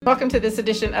Welcome to this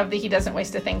edition of the He Doesn't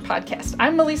Waste a Thing podcast.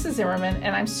 I'm Melissa Zimmerman,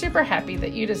 and I'm super happy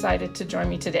that you decided to join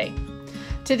me today.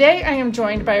 Today, I am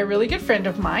joined by a really good friend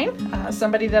of mine,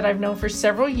 somebody that I've known for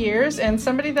several years, and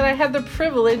somebody that I had the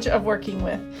privilege of working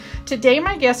with. Today,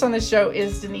 my guest on the show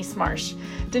is Denise Marsh.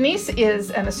 Denise is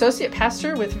an associate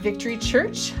pastor with Victory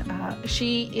Church.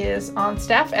 She is on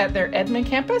staff at their Edmond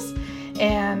campus,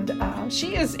 and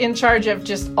she is in charge of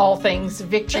just all things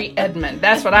Victory Edmond.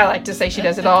 That's what I like to say. She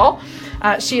does it all.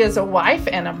 She is a wife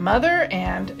and a mother,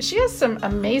 and she has some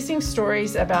amazing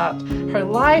stories about her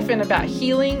life and about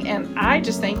healing, and I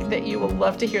just think that you will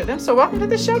love to hear them. So welcome to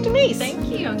the show, Denise. Thank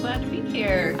you. I'm glad to be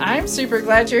here. I'm super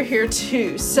glad you're here,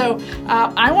 too. So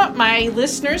I want my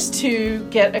listeners to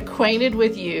get acquainted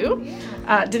with you.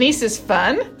 Denise is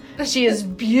fun. She is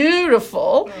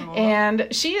beautiful. Aww. And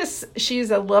she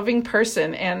is a loving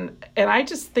person, and I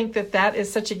just think that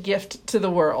is such a gift to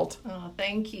the world. Oh,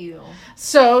 thank you.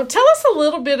 So tell us a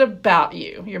little bit about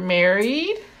you. You're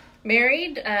married?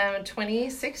 Married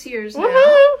 26 years Woo-hoo!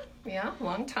 now. Yeah,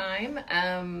 long time.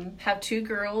 Have two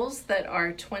girls that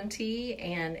are 20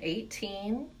 and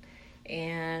 18.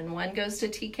 And one goes to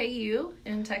TKU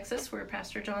in Texas, where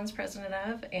Pastor John's president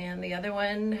of, and the other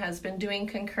one has been doing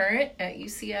concurrent at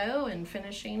UCO and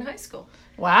finishing high school.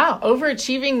 Wow,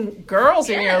 overachieving girls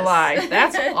in your life.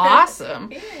 That's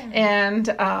awesome. Yeah.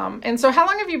 And so how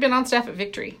long have you been on staff at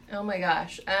Victory? Oh my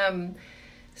gosh.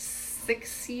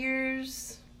 6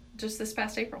 years, just this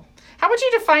past April. How would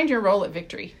you define your role at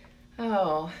Victory?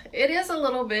 Oh, it is a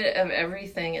little bit of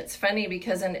everything. It's funny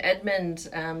because in Edmond,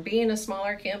 being a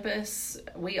smaller campus,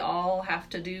 we all have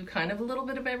to do kind of a little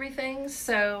bit of everything.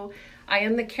 So I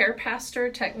am the care pastor,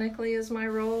 technically, is my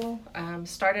role.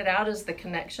 Started out as the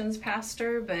connections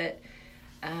pastor, but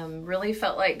really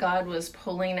felt like God was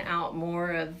pulling out more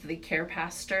of the care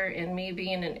pastor in me,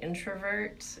 being an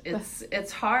introvert.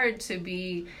 It's hard to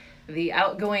be the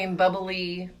outgoing,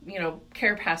 bubbly,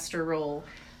 care pastor role.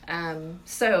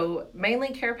 So mainly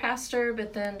care pastor,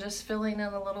 but then just filling in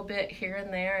a little bit here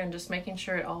and there and just making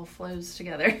sure it all flows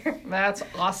together. That's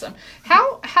awesome.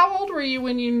 How old were you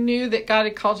when you knew that God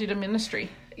had called you to ministry?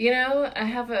 I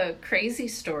have a crazy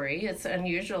story. It's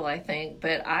unusual, I think,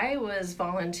 but I was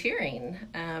volunteering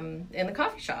in the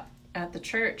coffee shop at the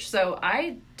church. So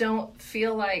I don't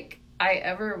feel like I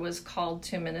ever was called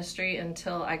to ministry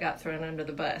until I got thrown under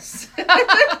the bus.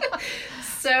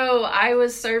 So I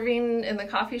was serving in the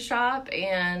coffee shop,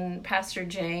 and Pastor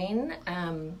Jane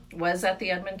was at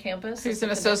the Edmond campus. Who's an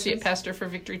associate pastor for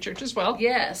Victory Church as well.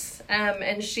 Yes,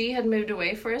 and she had moved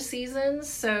away for a season,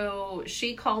 so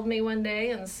she called me one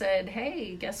day and said,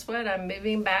 hey, guess what? I'm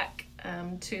moving back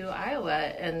to Iowa.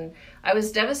 And I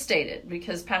was devastated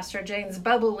because Pastor Jane's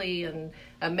bubbly and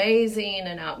amazing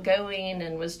and outgoing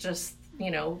and was just,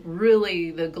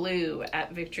 really the glue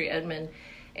at Victory Edmond.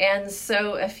 And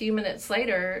so a few minutes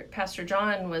later, Pastor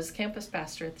John was campus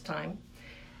pastor at the time,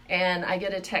 and I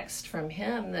get a text from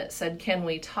him that said, can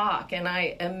we talk? And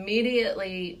I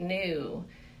immediately knew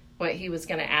what he was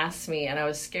going to ask me, and I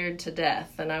was scared to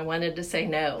death, and I wanted to say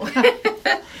no.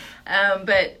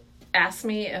 But asked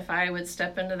me if I would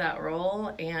step into that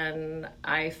role, and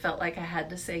I felt like I had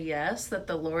to say yes, that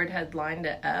the Lord had lined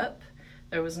it up.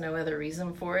 There was no other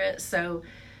reason for it. So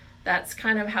that's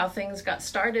kind of how things got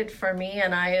started for me,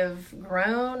 and I have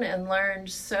grown and learned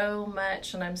so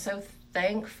much, and I'm so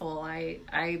thankful.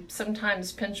 I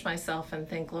sometimes pinch myself and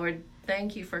think, Lord,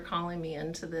 thank you for calling me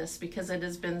into this, because it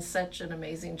has been such an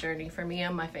amazing journey for me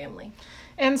and my family.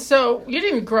 And so you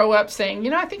didn't grow up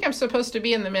saying, I think I'm supposed to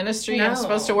be in the ministry. No. I'm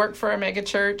supposed to work for a mega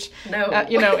church. No.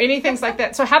 Anything like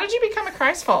that. So how did you become a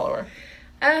Christ follower?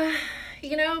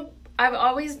 I've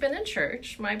always been in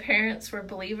church. My parents were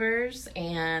believers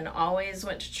and always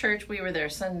went to church. We were there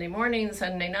Sunday morning,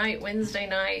 Sunday night, Wednesday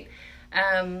night.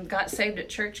 Got saved at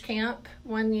church camp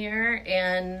one year,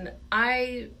 and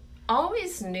I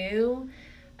always knew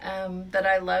that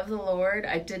I love the Lord.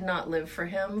 I did not live for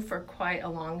Him for quite a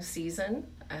long season.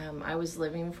 I was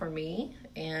living for me,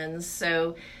 and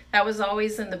so that was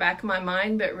always in the back of my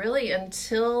mind. But really,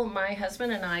 until my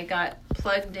husband and I got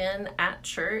plugged in at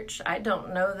church, I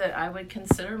don't know that I would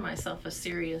consider myself a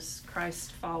serious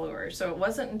Christ follower. So it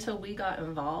wasn't until we got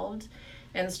involved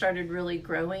and started really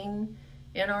growing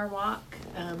in our walk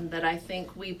that I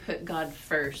think we put God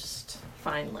first,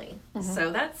 finally. Mm-hmm.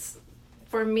 So that's,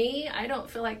 for me, I don't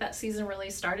feel like that season really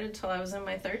started until I was in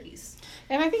my 30s.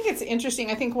 And I think it's interesting.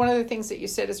 I think one of the things that you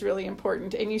said is really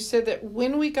important. And you said that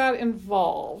when we got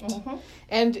involved, mm-hmm.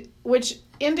 and which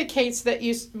indicates that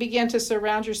you began to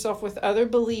surround yourself with other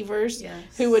believers, yes.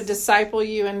 who would disciple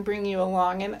you and bring you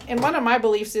along. And one of my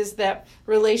beliefs is that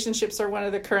relationships are one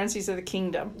of the currencies of the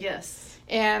kingdom. Yes.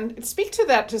 And speak to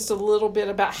that just a little bit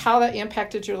about how that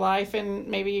impacted your life and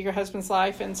maybe your husband's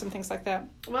life and some things like that.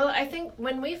 Well, I think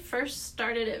when we first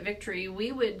started at Victory,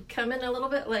 we would come in a little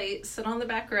bit late, sit on the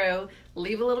back row,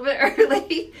 leave a little bit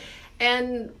early,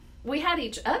 and we had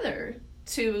each other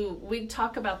we'd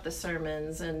talk about the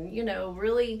sermons and,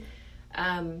 really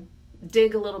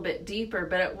dig a little bit deeper.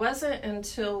 But it wasn't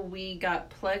until we got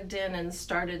plugged in and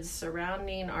started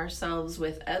surrounding ourselves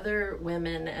with other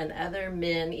women and other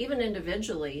men, even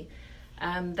individually,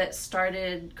 that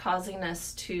started causing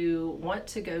us to want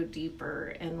to go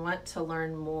deeper and want to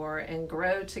learn more and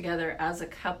grow together as a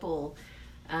couple.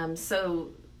 So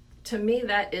to me,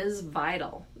 that is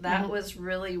vital. That was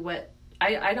really what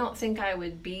I don't think I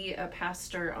would be a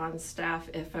pastor on staff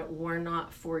if it were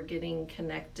not for getting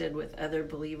connected with other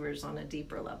believers on a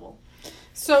deeper level.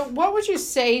 So what would you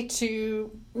say to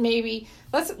maybe,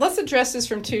 let's address this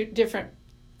from two different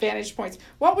vantage points.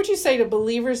 What would you say to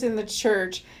believers in the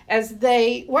church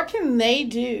what can they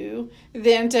do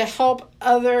then to help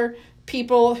other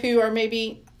people who are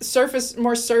maybe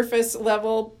more surface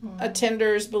level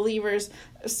attenders, believers,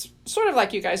 sort of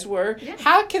like you guys were? Yeah.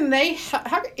 How can they?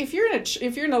 If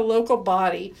you're in a local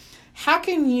body, how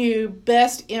can you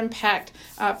best impact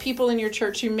people in your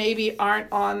church who maybe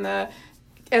aren't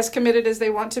as committed as they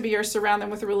want to be, or surround them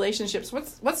with relationships?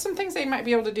 What's some things they might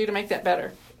be able to do to make that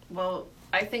better? Well,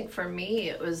 I think for me,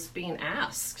 it was being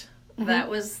asked. That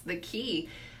was the key.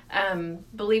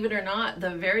 Believe it or not, the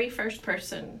very first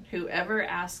person who ever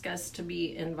asked us to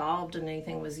be involved in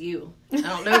anything was you. I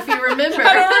don't know if you remember.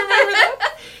 I don't remember that.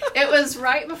 It was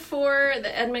right before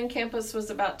the Edmond campus was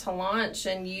about to launch,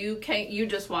 and you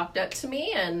just walked up to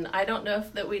me, and I don't know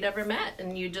if that we'd ever met,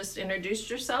 and you just introduced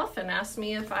yourself and asked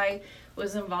me if I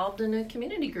was involved in a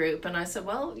community group. And I said,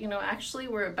 well, actually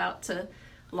we're about to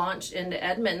launch into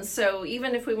Edmond. So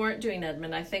even if we weren't doing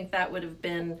Edmond, I think that would have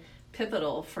been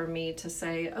pivotal for me to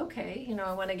say, okay,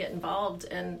 I want to get involved.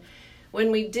 And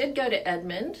when we did go to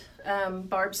Edmond,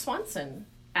 Barb Swanson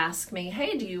asked me,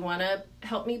 hey, do you want to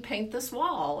help me paint this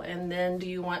wall? And then do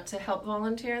you want to help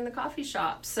volunteer in the coffee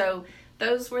shop? So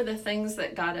those were the things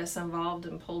that got us involved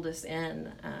and pulled us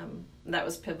in. That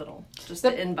was pivotal, just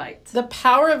the invite. The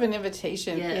power of an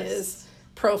invitation Yes. is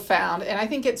profound, and I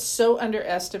think it's so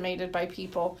underestimated by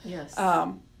people. Yes.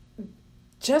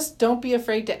 Just don't be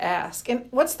afraid to ask. And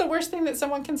what's the worst thing that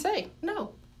someone can say?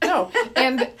 No.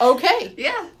 And okay.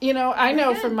 Yeah. I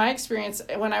know Good. from my experience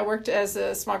when I worked as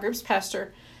a small groups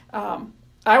pastor,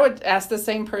 I would ask the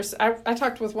same person. I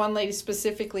talked with one lady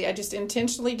specifically. I just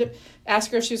intentionally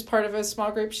asked her if she was part of a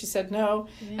small group. She said no.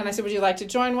 Yeah. And I said, would you like to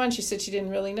join one? She said she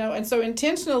didn't really know. And so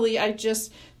intentionally,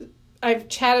 I've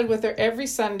chatted with her every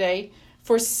Sunday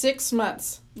for 6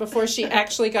 months before she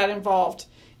actually got involved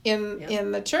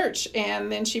in the church.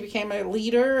 And then she became a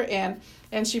leader,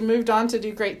 and she moved on to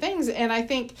do great things. And I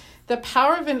think the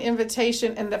power of an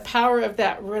invitation and the power of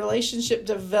that relationship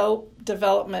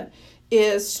development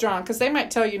is strong, because they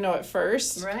might tell you no at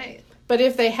first. Right. But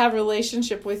if they have a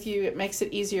relationship with you, it makes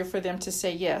it easier for them to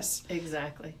say yes.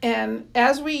 Exactly. And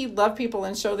as we love people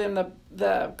and show them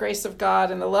the grace of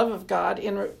God and the love of God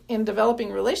in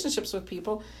developing relationships with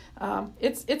people,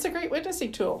 it's a great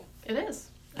witnessing tool. It is.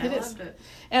 I loved it.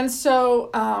 And so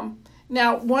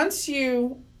now once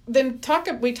you then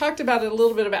we talked about it a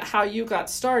little bit about how you got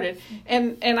started,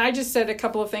 and I just said a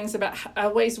couple of things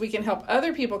about ways we can help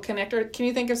other people connect. Or can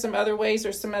you think of some other ways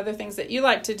or some other things that you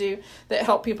like to do that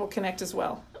help people connect as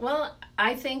well? Well,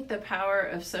 I think the power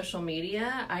of social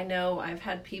media. I know I've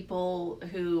had people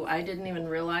who I didn't even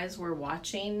realize were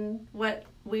watching what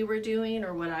we were doing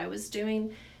or what I was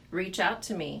doing reach out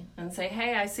to me and say,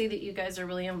 hey, I see that you guys are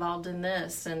really involved in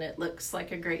this, and it looks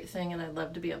like a great thing, and I'd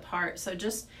love to be a part. So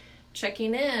just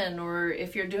checking in, or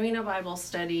if you're doing a Bible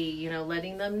study,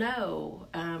 letting them know.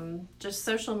 Just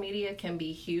social media can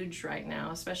be huge right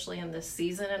now, especially in this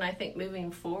season. And I think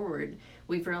moving forward,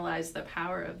 we've realized the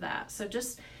power of that. So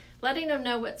just letting them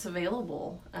know what's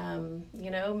available,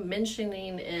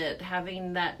 mentioning it,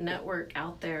 having that network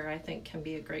out there, I think can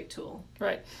be a great tool.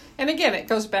 Right. And again, it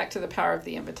goes back to the power of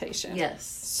the invitation. Yes.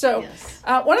 So yes.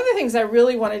 One of the things I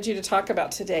really wanted you to talk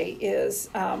about today is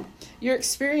your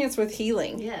experience with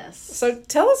healing. Yes. So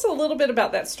tell us a little bit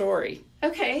about that story.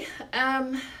 Okay.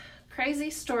 Crazy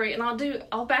story. And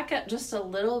I'll back up just a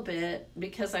little bit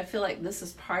because I feel like this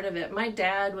is part of it. My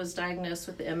dad was diagnosed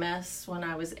with MS when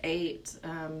I was 8.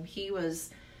 He was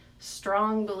a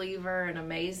strong believer, an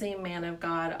amazing man of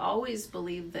God, always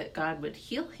believed that God would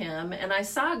heal him. And I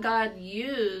saw God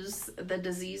use the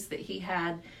disease that he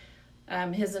had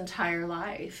his entire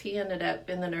life. He ended up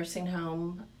in the nursing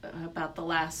home about the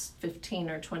last 15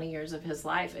 or 20 years of his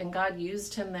life, and God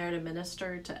used him there to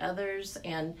minister to others.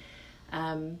 And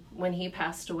when he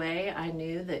passed away, I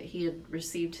knew that he had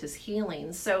received his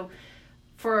healing. So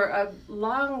for a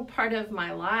long part of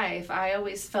my life, I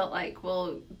always felt like,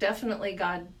 well, definitely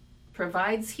God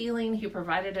provides healing. He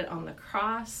provided it on the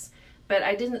cross, but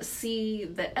I didn't see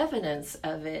the evidence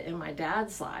of it in my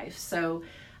dad's life. So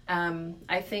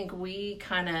I think we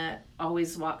kind of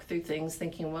always walk through things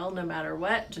thinking, well, no matter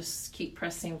what, just keep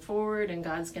pressing forward and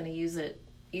God's going to use it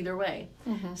either way.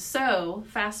 Mm-hmm. So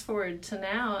fast forward to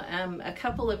now, a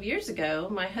couple of years ago,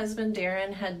 my husband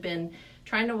Darren had been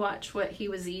trying to watch what he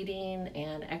was eating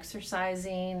and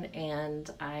exercising, and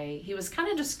he was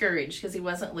kind of discouraged because he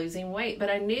wasn't losing weight, but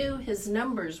I knew his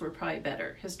numbers were probably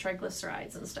better, his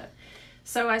triglycerides and stuff.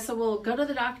 So I said, well, go to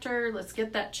the doctor, let's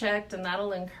get that checked, and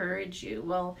that'll encourage you.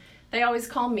 Well, they always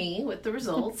call me with the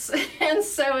results. And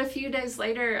so a few days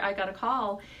later, I got a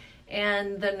call,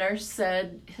 and the nurse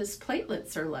said, his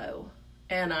platelets are low.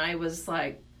 And I was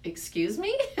like, excuse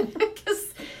me?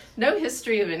 Because no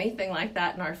history of anything like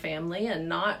that in our family, and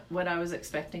not what I was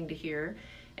expecting to hear.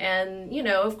 And,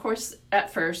 of course,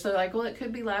 at first, they're like, well, it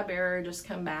could be lab error, just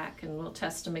come back and we'll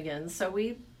test them again. So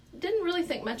we didn't really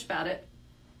think much about it.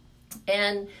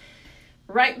 And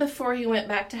right before he went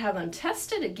back to have them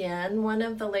tested again, one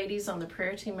of the ladies on the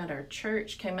prayer team at our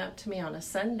church came up to me on a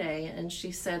Sunday, and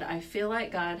she said, I feel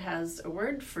like God has a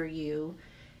word for you,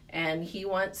 and he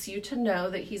wants you to know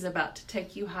that he's about to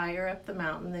take you higher up the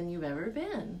mountain than you've ever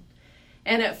been.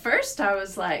 And at first I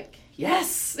was like,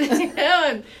 yes,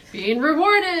 I'm being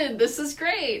rewarded. This is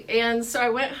great. And so I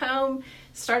went home,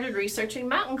 started researching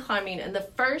mountain climbing, and the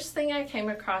first thing I came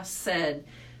across said,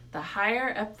 the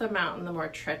higher up the mountain, the more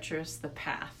treacherous the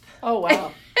path. Oh, wow.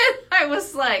 And I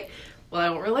was like, well, I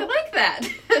don't really like that.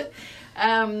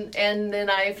 And then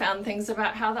I found things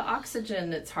about how the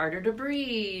oxygen, it's harder to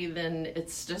breathe, and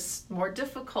it's just more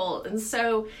difficult. And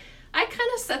so I kind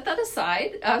of set that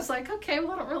aside. I was like, okay,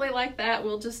 well, I don't really like that.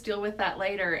 We'll just deal with that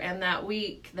later. And that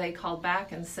week they called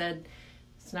back and said,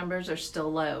 numbers are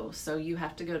still low, so you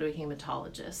have to go to a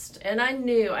hematologist. And I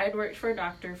knew, I'd worked for a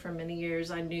doctor for many years,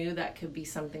 I knew that could be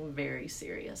something very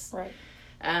serious. Right.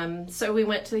 So we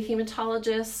went to the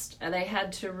hematologist. They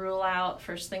had to rule out,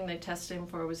 first thing they tested him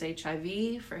for was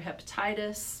HIV, for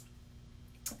hepatitis.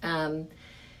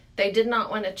 They did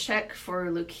not want to check for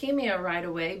leukemia right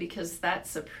away because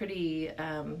that's a pretty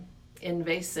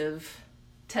invasive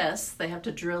test. They have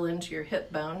to drill into your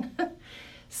hip bone.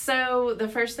 So the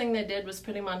first thing they did was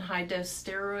put him on high-dose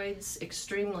steroids,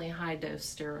 extremely high-dose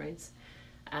steroids.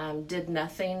 Did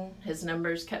nothing. His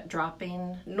numbers kept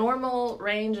dropping. Normal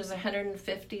range is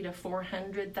 150 to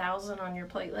 400,000 on your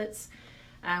platelets.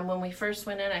 When we first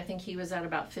went in, I think he was at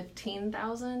about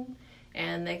 15,000,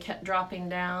 and they kept dropping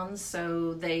down.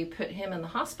 So they put him in the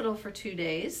hospital for 2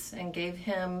 days and gave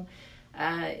him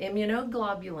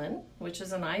immunoglobulin, which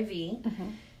is an IV. Mm-hmm.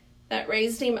 That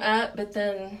raised him up, but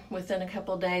then within a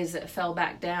couple of days it fell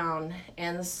back down.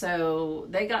 And so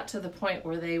they got to the point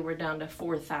where they were down to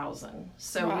 4,000.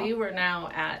 So wow. We were now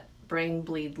at brain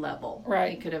bleed level.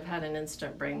 Right. He could have had an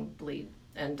instant brain bleed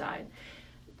and died.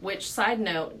 Which, side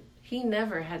note, he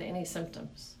never had any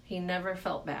symptoms. He never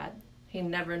felt bad. He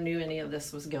never knew any of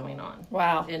this was going on.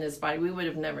 Wow. In his body. We would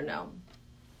have never known.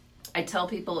 I tell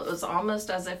people it was almost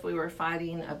as if we were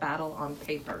fighting a battle on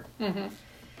paper. Mm-hmm.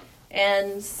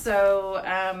 And so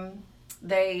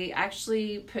they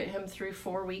actually put him through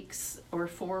 4 weeks or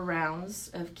 4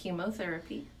 rounds of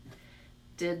chemotherapy.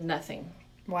 Did nothing.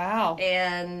 Wow.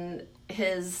 And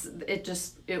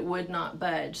it would not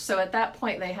budge. So at that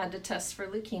point they had to test for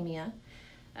leukemia.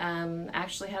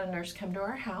 Actually had a nurse come to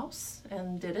our house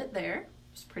and did it there. It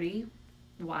was pretty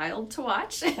wild to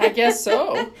watch. I guess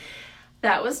so.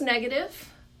 That was negative.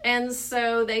 And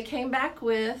so they came back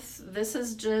with,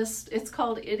 it's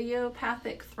called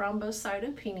idiopathic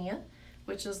thrombocytopenia,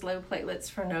 which is low platelets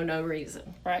for no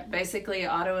reason. Right. Basically,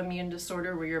 autoimmune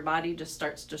disorder where your body just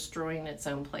starts destroying its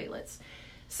own platelets.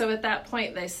 So at that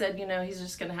point, they said, he's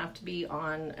just going to have to be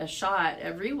on a shot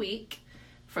every week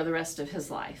for the rest of his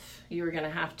life. You're going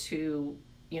to have to,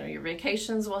 your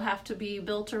vacations will have to be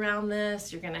built around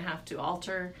this. You're going to have to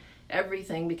alter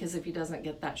everything because if he doesn't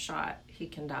get that shot, he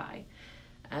can die.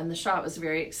 And the shot was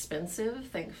very expensive.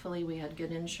 Thankfully, we had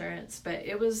good insurance. But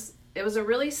it was a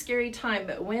really scary time.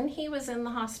 But when he was in the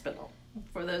hospital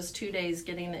for those 2 days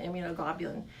getting the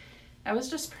immunoglobulin, I was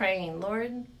just praying,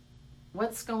 Lord,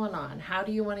 what's going on? How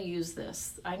do you want to use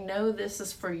this? I know this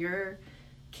is for your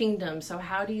kingdom, so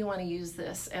how do you want to use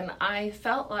this? And I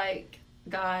felt like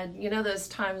God, those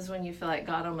times when you feel like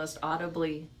God almost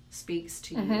audibly speaks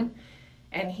to you.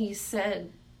 And he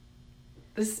said,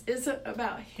 this isn't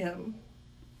about him.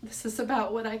 This is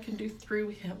about what I can do through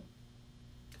him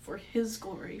for his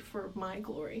glory, for my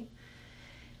glory.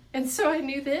 And so I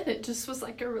knew then it just was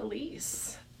like a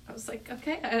release. I was like,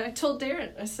 okay. I told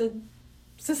Darren, I said,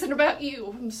 this isn't about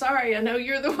you. I'm sorry. I know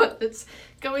you're the one that's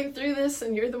going through this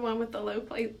and you're the one with the low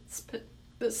plates, but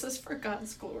this is for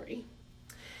God's glory.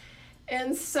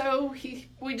 And so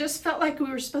we just felt like we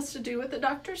were supposed to do what the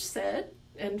doctor said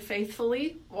and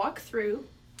faithfully walk through.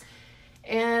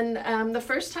 And the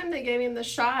first time they gave him the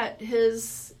shot,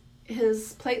 his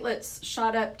platelets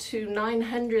shot up to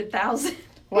 900,000.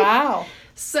 Wow.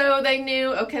 So they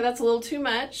knew, okay, that's a little too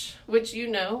much, which,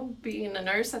 being a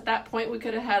nurse at that point, we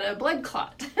could have had a blood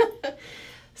clot.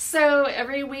 So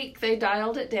every week they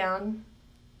dialed it down.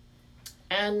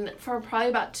 And for probably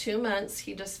about 2 months,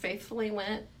 he just faithfully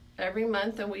went every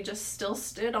month. And we just still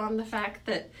stood on the fact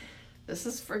that this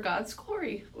is for God's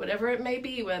glory, whatever it may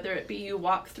be, whether it be you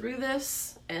walk through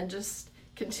this and just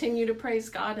continue to praise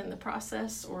God in the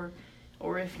process, or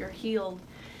if you're healed.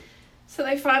 So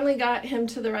they finally got him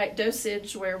to the right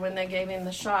dosage where when they gave him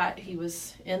the shot, he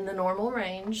was in the normal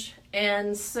range.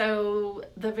 And so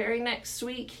the very next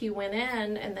week he went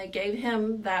in and they gave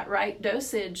him that right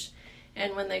dosage.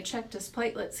 And when they checked his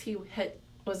platelets, he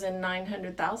was in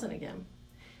 900,000 again.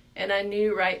 And I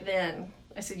knew right then,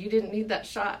 I said, you didn't need that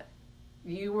shot.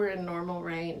 You were in normal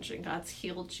range and God's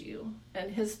healed you.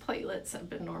 And his platelets have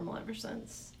been normal ever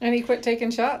since. And he quit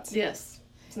taking shots? Yes.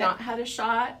 He's not had a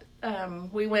shot.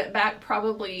 We went back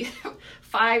probably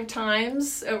 5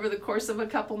 times over the course of a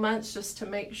couple months just to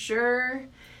make sure.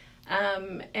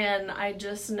 And I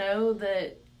just know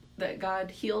that God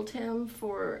healed him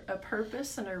for a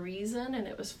purpose and a reason, and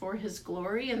it was for his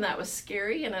glory, and that was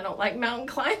scary, and I don't like mountain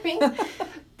climbing.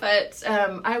 But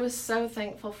I was so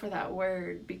thankful for that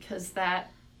word, because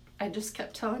I just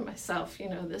kept telling myself,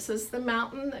 this is the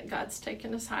mountain that God's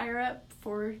taken us higher up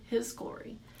for his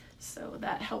glory. So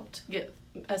that helped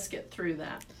us get through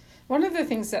that. One of the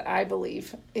things that I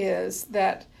believe is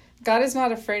that God is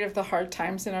not afraid of the hard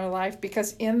times in our life,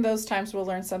 because in those times we'll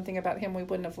learn something about him we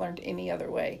wouldn't have learned any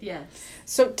other way. Yes.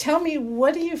 So tell me,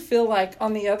 what do you feel like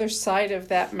on the other side of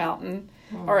that mountain,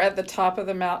 or at the top of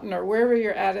the mountain, or wherever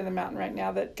you're at in the mountain right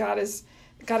now, that God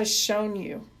has shown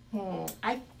you?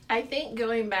 I think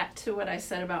going back to what I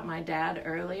said about my dad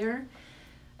earlier,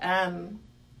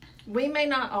 we may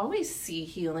not always see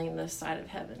healing this side of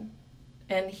heaven.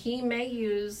 And he may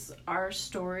use our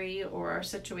story or our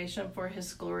situation for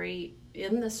his glory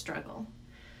in the struggle.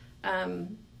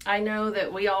 I know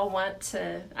that we all want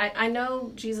to... I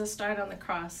know Jesus died on the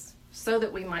cross so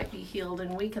that we might be healed,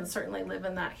 and we can certainly live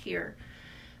in that here.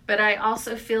 But I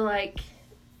also feel like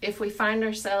if we find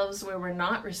ourselves where we're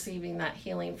not receiving that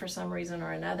healing for some reason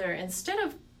or another, instead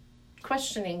of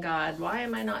questioning God, why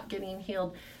am I not getting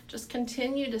healed? Just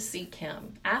continue to seek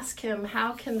him. Ask him,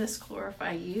 how can this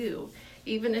glorify you?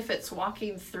 Even if it's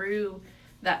walking through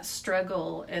that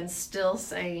struggle and still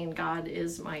saying, God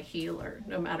is my healer,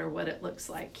 no matter what it looks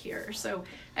like here. So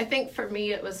I think for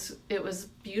me, it was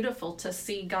beautiful to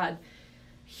see God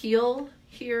heal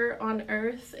here on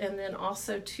earth, and then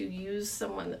also to use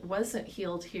someone that wasn't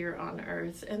healed here on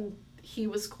earth. And he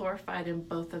was glorified in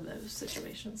both of those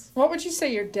situations. What would you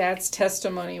say your dad's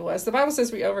testimony was? The Bible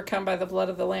says we overcome by the blood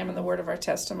of the Lamb and the word of our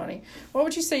testimony. What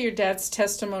would you say your dad's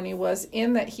testimony was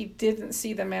in that he didn't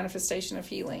see the manifestation of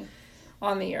healing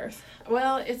on the earth?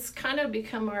 Well, it's kind of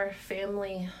become our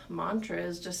family mantra,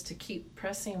 is just to keep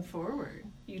pressing forward.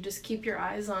 You just keep your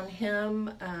eyes on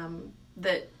him,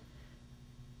 that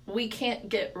we can't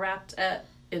get wrapped up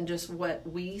in just what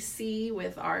we see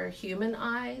with our human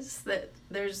eyes, that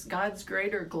there's God's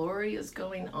greater glory is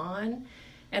going on.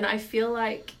 And I feel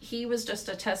like he was just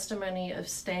a testimony of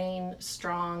staying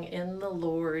strong in the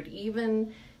Lord,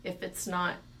 even if it's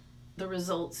not the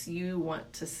results you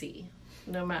want to see,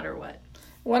 no matter what.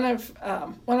 One of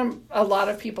a lot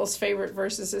of people's favorite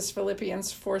verses is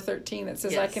Philippians 4:13. That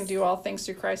says, yes, I can do all things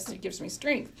through Christ who gives me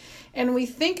strength. And we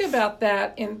think about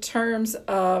that in terms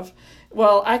of,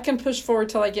 well, I can push forward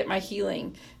till I get my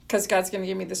healing because God's going to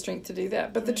give me the strength to do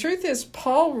that. But the truth is,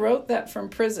 Paul wrote that from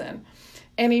prison,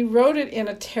 and he wrote it in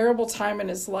a terrible time in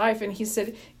his life. And he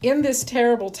said, in this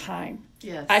terrible time,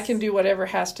 yes, I can do whatever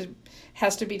has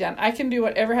to be done. I can do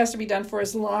whatever has to be done for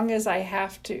as long as I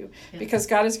have to, because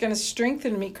God is going to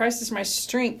strengthen me. Christ is my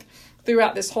strength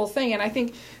throughout this whole thing. And I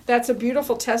think that's a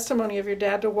beautiful testimony of your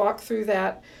dad, to walk through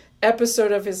that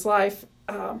episode of his life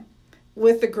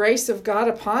with the grace of God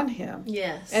upon him.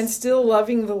 Yes. And still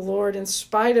loving the Lord in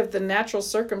spite of the natural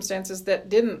circumstances that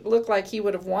didn't look like he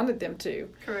would have wanted them to.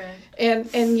 Correct.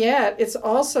 And yet it's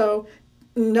also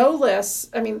no less,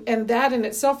 and that in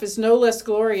itself is no less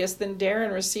glorious than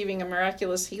Darren receiving a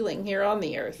miraculous healing here on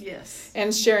the earth. Yes.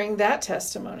 And sharing that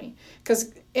testimony.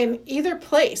 Because in either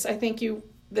place, I think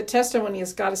the testimony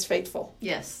is God is faithful.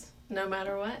 Yes. No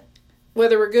matter what.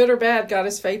 Whether we're good or bad, God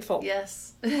is faithful.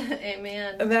 Yes.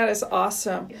 Amen. And that is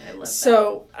awesome. Yeah, I love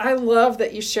so that. I love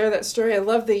that you share that story. I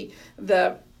love the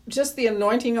just the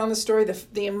anointing on the story,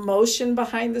 the emotion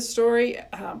behind the story.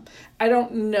 I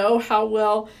don't know how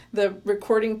well the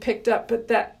recording picked up, but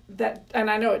that and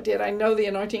I know it did. I know the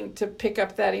anointing to pick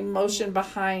up that emotion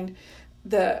behind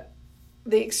the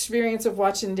experience of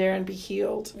watching Darren be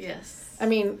healed. Yes.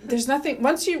 There's nothing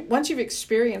once you've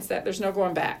experienced that, there's no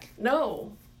going back.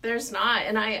 No, there's not.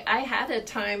 And I had a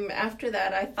time after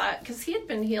that, I thought, because he had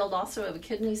been healed also of a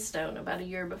kidney stone about a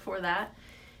year before that.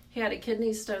 He had a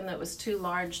kidney stone that was too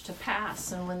large to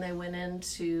pass, and when they went in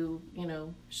to,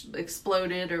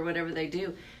 exploded or whatever they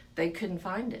do, they couldn't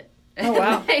find it. Oh,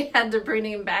 wow. They had to bring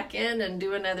him back in and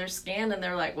do another scan, and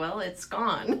they're like, well, it's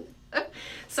gone.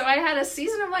 So I had a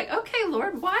season of like, okay,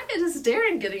 Lord, why is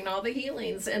Darren getting all the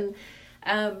healings? And,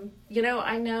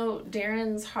 I know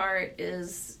Darren's heart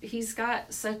he's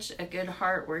got such a good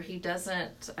heart where he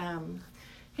doesn't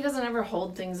ever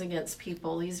hold things against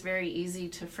people. He's very easy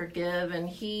to forgive, and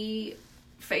he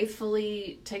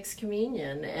faithfully takes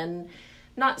communion. And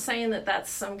not saying that that's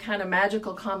some kind of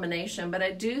magical combination, but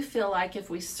I do feel like if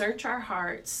we search our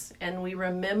hearts and we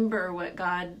remember what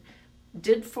God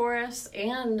did for us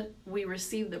and we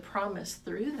receive the promise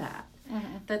through that,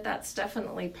 that's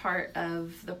definitely part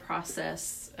of the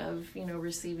process of,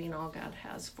 receiving all God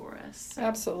has for us. So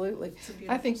absolutely.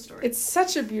 I think story. It's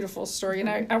such a beautiful story. And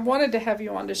I wanted to have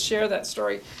you on to share that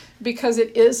story because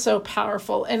it is so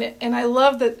powerful. And I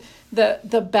love that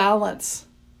the balance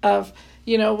of,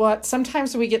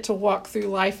 sometimes we get to walk through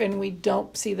life and we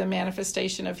don't see the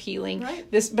manifestation of healing. Right.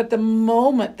 But the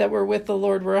moment that we're with the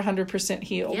Lord, we're 100%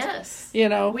 healed. Yes.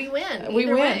 We win. We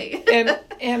win.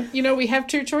 and we have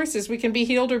two choices. We can be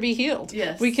healed or be healed.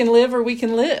 Yes. We can live or we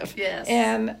can live. Yes.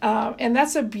 And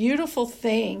that's a beautiful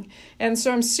thing. And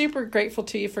so I'm super grateful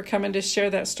to you for coming to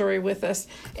share that story with us.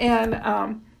 And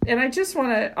I just want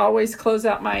to always close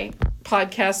out my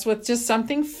podcast with just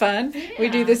something fun. Yeah. We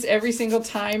do this every single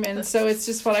time, and so it's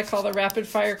just what I call the rapid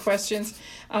fire questions.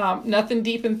 Nothing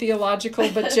deep and theological,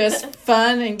 but just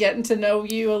fun and getting to know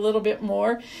you a little bit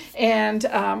more. And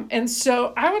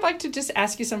so I would like to just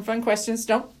ask you some fun questions.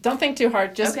 Don't think too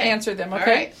hard. Just answer them,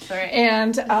 okay? All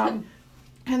right.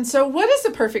 And so, what does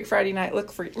the perfect Friday night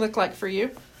look like for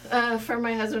you? For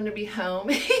my husband to be home.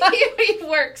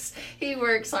 He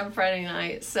works on Friday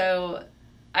night. So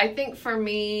I think for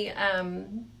me,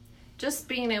 just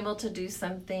being able to do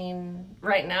something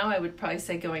right now, I would probably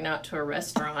say going out to a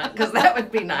restaurant because that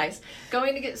would be nice.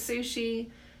 Going to get sushi,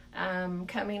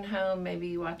 coming home,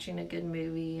 maybe watching a good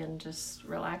movie and just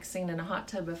relaxing in a hot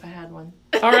tub if I had one.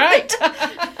 All right.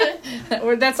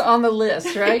 Or that's on the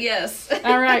list, right? Yes.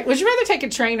 All right. Would you rather take a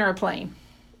train or a plane?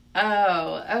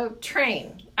 Oh,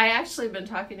 train. I actually been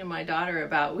talking to my daughter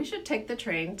about we should take the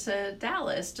train to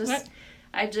Dallas.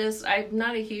 I'm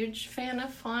not a huge fan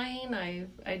of flying.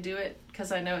 I do it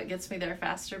because I know it gets me there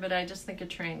faster, but I just think a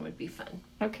train would be fun.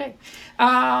 Okay.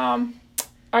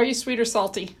 Are you sweet or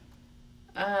salty?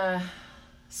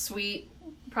 Sweet.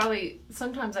 Probably,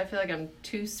 sometimes I feel like I'm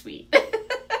too sweet.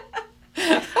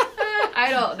 I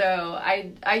don't know.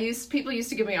 People used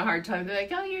to give me a hard time. They're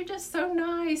like, oh, you're just so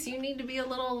nice. You need to be a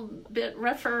little bit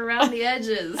rougher around the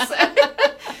edges.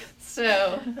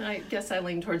 So I guess I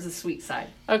lean towards the sweet side.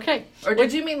 Okay. Or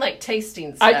did you mean like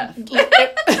tasting stuff?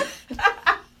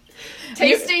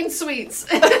 Tasting sweets.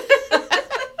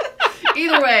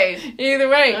 Either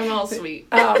way. I'm all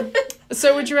sweet.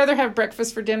 So would you rather have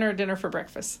breakfast for dinner or dinner for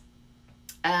breakfast?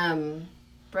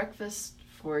 Breakfast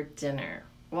for dinner.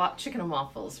 Chicken and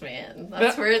waffles, man.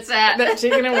 That's where it's at. The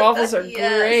chicken and waffles are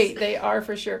yes. great. They are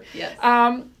for sure. Yes.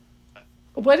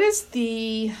 What is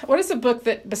the book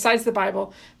that, besides the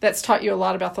Bible, that's taught you a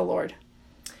lot about the Lord?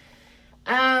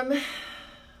 Oh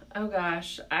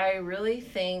gosh, I really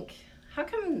think, how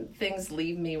come things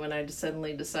leave me when I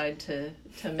suddenly decide to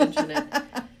mention it?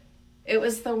 It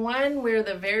was the one where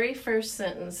the very first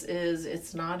sentence is,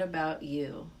 it's not about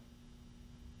you.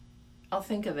 I'll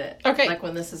think of it. Okay. Like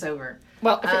when this is over.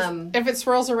 Well, if it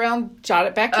swirls around, jot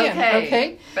it back in.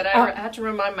 Okay. But I have to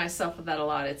remind myself of that a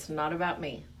lot. It's not about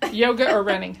me. Yoga or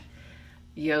running?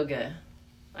 Yoga.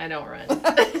 I don't run.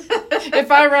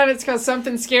 If I run, it's because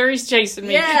something scary's chasing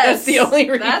me. Yes, that's the only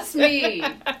reason. That's me.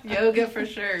 Yoga for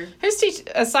sure. Who's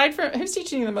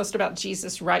teaching you the most about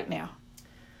Jesus right now?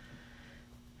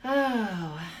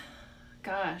 Oh,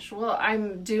 Gosh, well,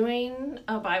 I'm doing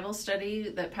a Bible study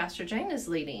that Pastor Jane is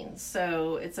leading.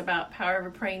 So it's about Power of a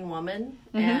Praying Woman.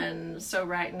 And so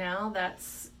right now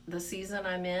that's the season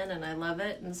I'm in, and I love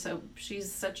it. And so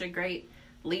she's such a great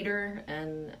leader,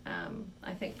 and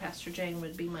I think Pastor Jane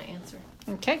would be my answer.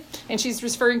 Okay. And she's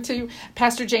referring to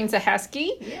Pastor Jane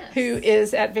Zahaski, Yes. who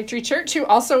is at Victory Church, who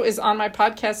also is on my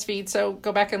podcast feed. So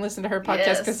go back and listen to her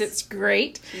podcast because it's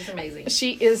great. She's amazing.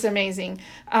 She is amazing.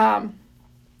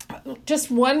 Just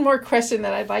one more question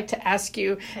that I'd like to ask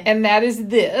you, and that is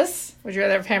this. Would you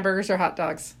rather have hamburgers or hot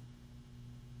dogs?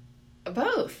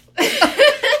 Both.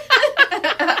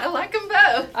 I like them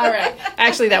both. All right.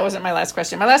 Actually, that wasn't my last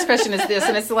question. My last question is this,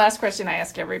 and it's the last question I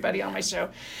ask everybody on my show.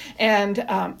 And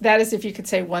that is if you could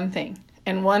say one thing,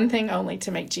 and one thing only,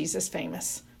 to make Jesus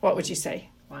famous, what would you say?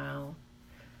 Wow.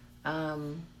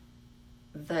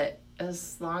 That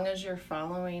as long as you're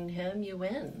following him, you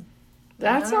win.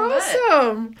 That's No matter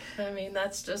awesome. what. I mean,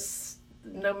 that's just,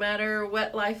 no matter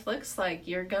what life looks like,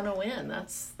 you're gonna win.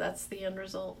 That's the end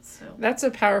result. So That's a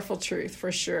powerful truth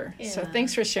for sure. So Yeah.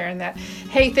 thanks for sharing that.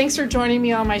 Hey, thanks for joining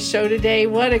me on my show today.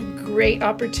 What a great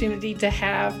opportunity to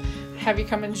have you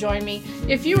come and join me.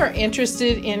 If you are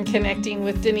interested in connecting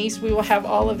with Denise, we will have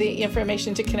all of the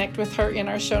information to connect with her in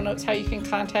our show notes, how you can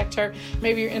contact her.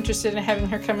 Maybe you're interested in having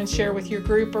her come and share with your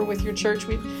group or with your church.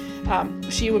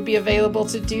 She would be available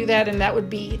to do that, and that would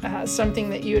be something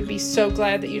that you would be so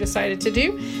glad that you decided to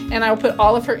do. And I'll put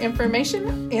all of her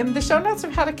information in the show notes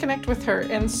of how to connect with her.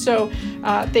 And so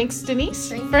thanks,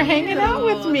 Denise, for hanging out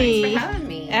with me. Thanks for having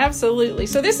me. Absolutely.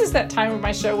 So this is that time of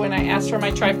my show when I ask for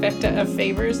my trifecta of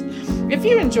favors. If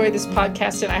you enjoyed this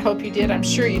podcast, and I hope you did, I'm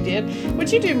sure you did,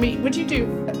 would you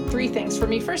do three things for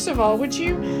me? First of all, would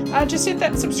you just hit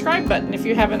that subscribe button if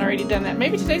you haven't already done that?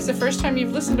 Maybe today's the first time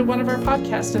you've listened to one of our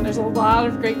podcasts, and there's a lot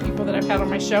of great people that I've had on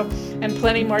my show, and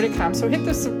plenty more to come. So hit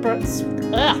the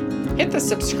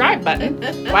subscribe button.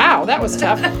 Wow, that was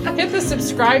tough. Hit the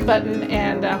subscribe button,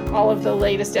 and all of the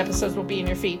latest episodes will be in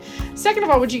your feed. Second of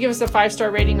all, would you give us a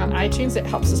 5-star rating on iTunes? It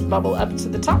helps us bubble up to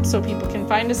the top so people can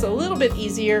find us a little bit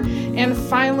easier. And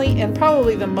finally, and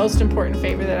probably the most important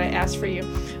favor that I ask for you,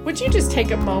 would you just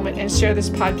take a moment and share this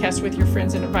podcast with your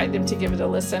friends and invite them to give it a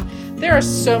listen? There are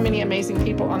so many amazing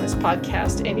people on this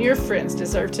podcast, and your friends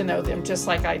deserve to know them just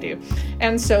like I do.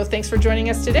 And so thanks for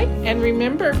joining us today. And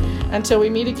remember, until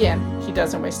we meet again, he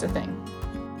doesn't waste a thing.